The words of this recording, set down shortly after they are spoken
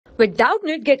With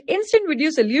Doubtnut, get instant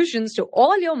video solutions to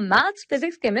all your maths,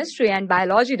 physics, chemistry, and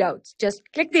biology doubts. Just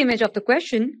click the image of the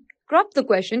question, crop the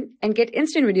question, and get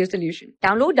instant video solution.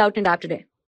 Download Doubtnut app today.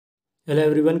 Hello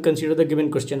everyone, consider the given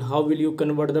question. How will you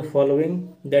convert the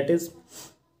following? That is,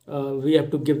 we have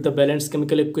to give the balanced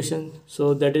chemical equation.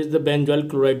 So that is the benzoyl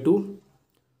chloride to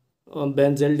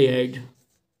benzaldehyde.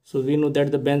 So we know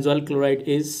that the benzoyl chloride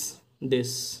is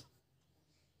this.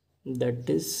 That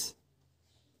is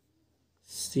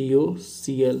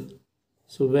COCl.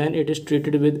 So when it is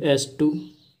treated with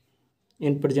S2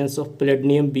 in presence of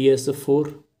palladium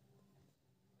BSO4,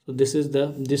 so this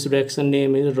reaction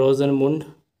name is Rosenmund's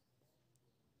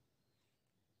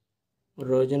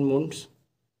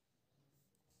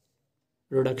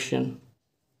reduction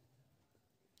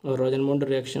or Rosenmund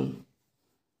reaction,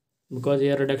 because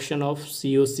a reduction of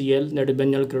COCl, that is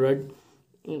benzoyl chloride,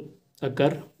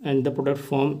 occur and the product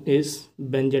form is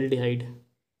benzaldehyde.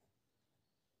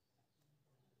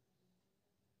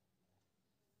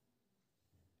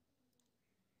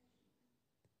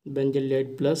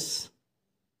 Benzaldehyde plus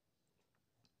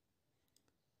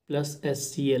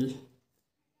HCl.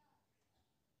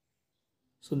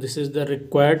 So this is the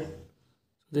required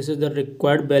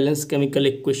balanced chemical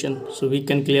equation. So we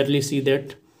can clearly see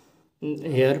that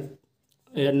here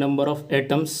a number of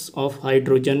atoms of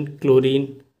hydrogen,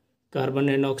 chlorine, carbon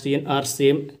and oxygen are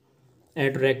same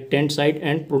at reactant side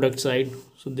and product side.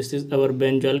 So this is our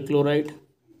benzoyl chloride,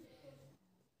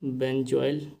 and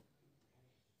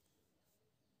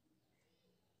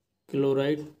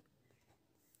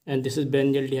this is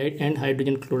benzaldehyde and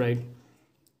hydrogen chloride.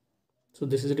 So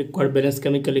this is required balanced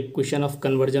chemical equation of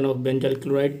conversion of benzoyl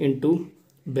chloride into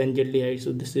benzaldehyde.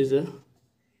 So this is a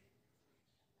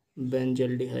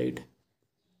benzaldehyde,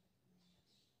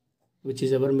 which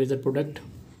is our major product.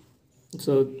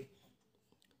 So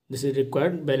this is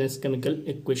required balanced chemical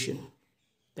equation.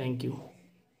 Thank you.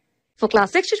 For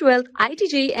class 6 to 12, IIT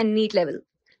JEE and NEET level.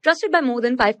 Trusted by more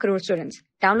than 5 crore students.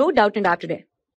 Download Doubtnut app today.